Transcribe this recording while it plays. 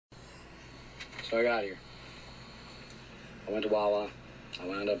So I got here. I went to Wawa. I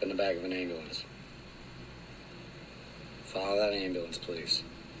wound up in the back of an ambulance. Follow that ambulance, please.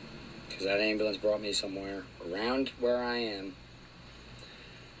 Because that ambulance brought me somewhere around where I am,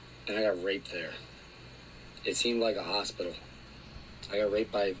 and I got raped there. It seemed like a hospital. I got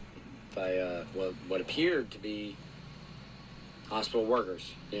raped by what appeared to be hospital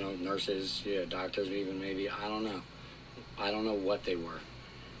workers. You know, nurses, yeah, doctors even maybe. I don't know. I don't know what they were.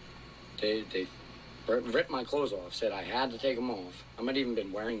 They ripped my clothes off, said I had to take them off. I might even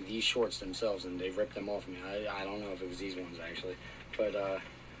been wearing these shorts themselves, and they ripped them off me. I don't know if it was these ones, actually. But,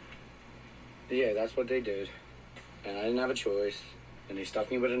 yeah, that's what they did. And I didn't have a choice. And they stuck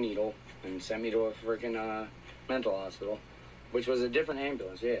me with a needle and sent me to a freaking mental hospital, which was a different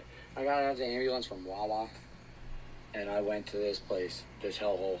ambulance, yeah. I got out of the ambulance from Wawa, and I went to this place, this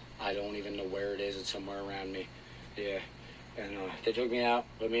hellhole. I don't even know where it is. It's somewhere around me. Yeah. And they took me out,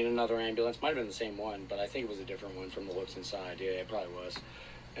 put me in another ambulance. Might have been the same one, but I think it was a different one from the looks inside. Yeah, it probably was.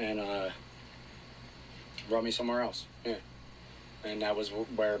 And brought me somewhere else. Yeah. And that was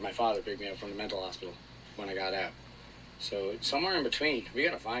where my father picked me up from the mental hospital when I got out. So somewhere in between, we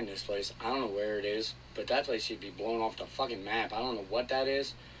gotta find this place. I don't know where it is, but that place should be blown off the fucking map. I don't know what that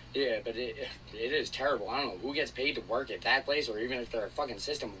is. Yeah, but it is terrible. I don't know who gets paid to work at that place, or even if their fucking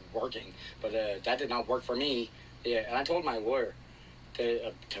system working. But that did not work for me. Yeah, and I told my lawyer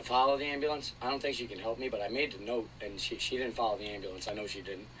to follow the ambulance. I don't think she can help me, but I made the note, and she didn't follow the ambulance. I know she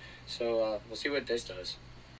didn't. So we'll see what this does.